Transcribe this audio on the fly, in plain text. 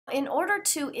In order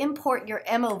to import your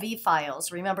MOV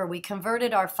files, remember we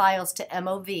converted our files to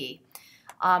MOV.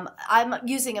 I'm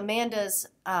using Amanda's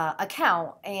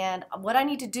account, and what I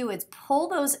need to do is pull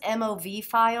those MOV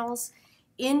files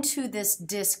into this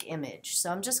disk image.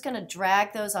 So I'm just going to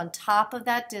drag those on top of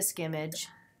that disk image,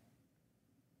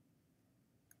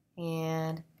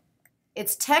 and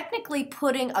it's technically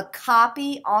putting a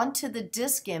copy onto the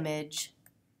disk image,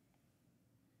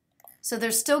 so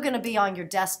they're still going to be on your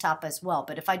desktop as well.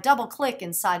 But if I double click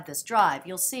inside this drive,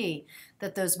 you'll see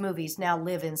that those movies now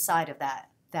live inside of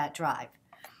that drive.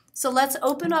 So let's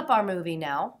open up our movie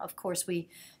now. Of course, we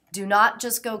do not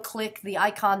just go click the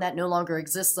icon that no longer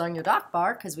exists on your dock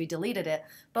bar because we deleted it,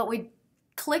 but we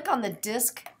click on the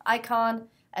disk icon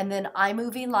and then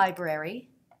iMovie Library.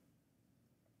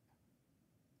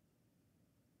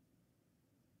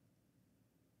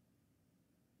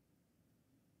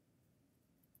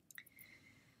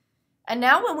 And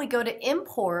now when we go to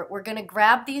import, we're going to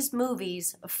grab these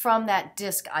movies from that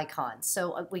disk icon.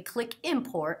 So we click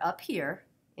import up here,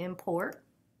 import.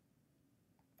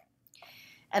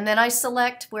 And then I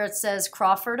select where it says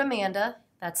Crawford Amanda,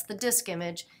 that's the disk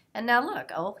image. And now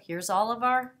look, oh, here's all of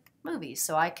our movies.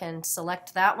 So I can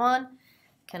select that one.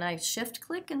 Can I shift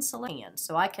click and select?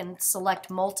 So I can select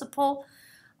multiple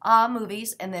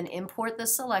movies and then import the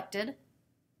selected.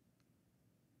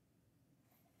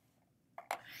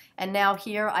 And now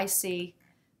here I see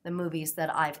the movies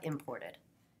that I've imported,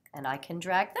 and I can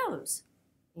drag those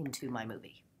into my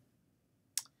movie.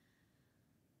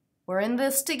 We're in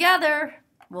this together.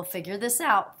 We'll figure this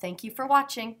out. Thank you for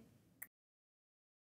watching.